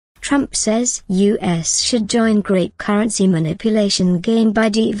Trump says US should join great currency manipulation game by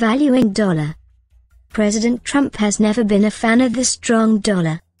devaluing dollar. President Trump has never been a fan of the strong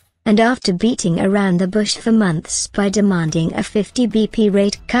dollar. And after beating around the bush for months by demanding a 50 BP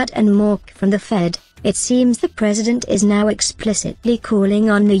rate cut and more from the Fed, it seems the president is now explicitly calling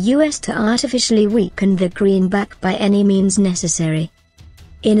on the US to artificially weaken the greenback by any means necessary.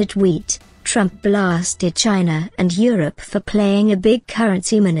 In a tweet, Trump blasted China and Europe for playing a big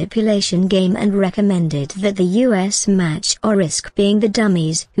currency manipulation game and recommended that the US match or risk being the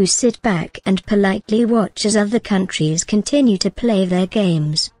dummies who sit back and politely watch as other countries continue to play their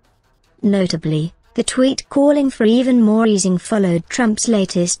games. Notably, the tweet calling for even more easing followed Trump's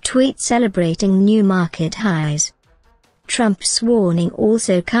latest tweet celebrating new market highs. Trump's warning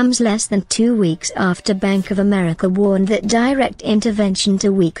also comes less than 2 weeks after Bank of America warned that direct intervention to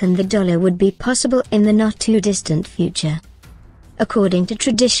weaken the dollar would be possible in the not-too-distant future. According to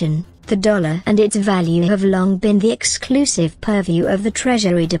tradition, the dollar and its value have long been the exclusive purview of the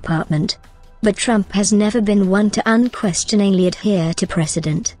Treasury Department. But Trump has never been one to unquestioningly adhere to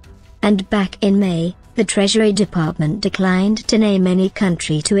precedent. And back in May, the Treasury Department declined to name any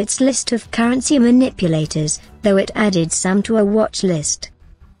country to its list of currency manipulators, though it added some to a watch list.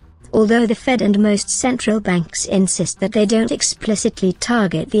 Although the Fed and most central banks insist that they don't explicitly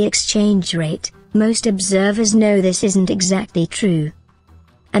target the exchange rate, most observers know this isn't exactly true.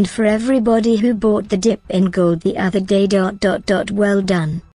 And for everybody who bought the dip in gold the other day, well done.